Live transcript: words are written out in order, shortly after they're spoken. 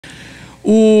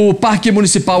O Parque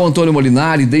Municipal Antônio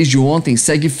Molinari, desde ontem,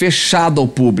 segue fechado ao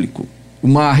público.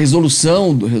 Uma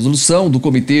resolução do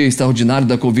Comitê Extraordinário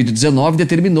da Covid-19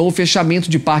 determinou o fechamento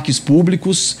de parques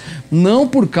públicos, não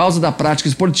por causa da prática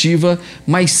esportiva,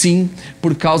 mas sim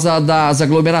por causa das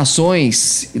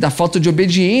aglomerações e da falta de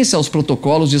obediência aos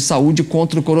protocolos de saúde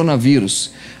contra o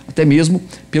coronavírus, até mesmo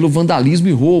pelo vandalismo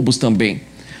e roubos também.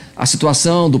 A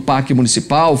situação do Parque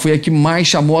Municipal foi a que mais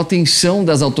chamou a atenção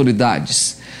das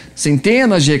autoridades.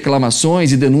 Centenas de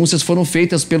reclamações e denúncias foram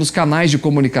feitas pelos canais de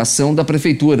comunicação da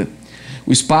Prefeitura.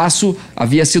 O espaço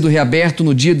havia sido reaberto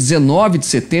no dia 19 de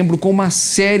setembro com uma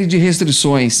série de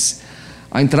restrições.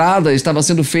 A entrada estava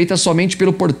sendo feita somente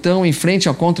pelo portão em frente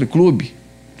ao Country Club,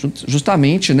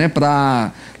 justamente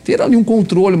para ter ali um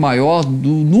controle maior do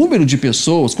número de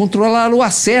pessoas, controlar o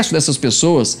acesso dessas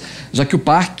pessoas, já que o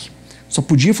parque só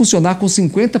podia funcionar com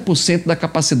 50% da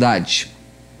capacidade.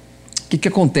 O que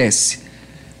acontece?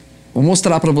 Vou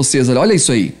mostrar para vocês, olha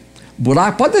isso aí.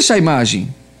 Buraco, pode deixar a imagem.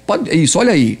 Isso,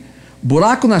 olha aí.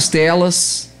 Buraco nas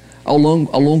telas, ao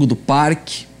longo do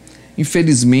parque.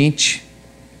 Infelizmente,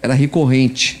 era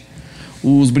recorrente.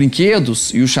 Os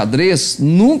brinquedos e o xadrez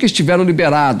nunca estiveram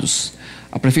liberados.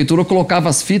 A prefeitura colocava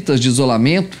as fitas de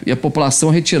isolamento e a população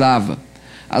retirava.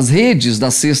 As redes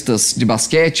das cestas de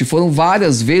basquete foram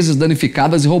várias vezes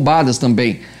danificadas e roubadas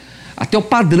também. Até o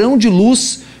padrão de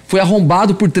luz foi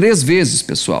arrombado por 3 vezes,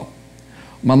 pessoal.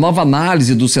 Uma nova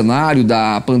análise do cenário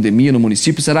da pandemia no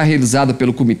município será realizada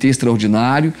pelo Comitê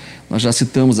Extraordinário, nós já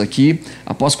citamos aqui,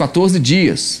 após 14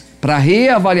 dias, para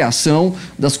reavaliação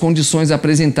das condições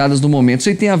apresentadas no momento. Isso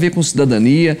aí tem a ver com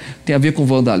cidadania, tem a ver com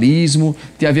vandalismo,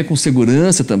 tem a ver com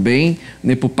segurança também,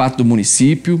 por parte do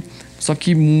município. Só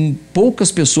que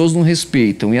poucas pessoas não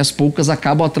respeitam e as poucas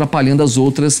acabam atrapalhando as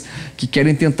outras que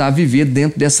querem tentar viver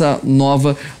dentro dessa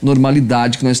nova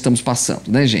normalidade que nós estamos passando,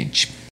 né, gente?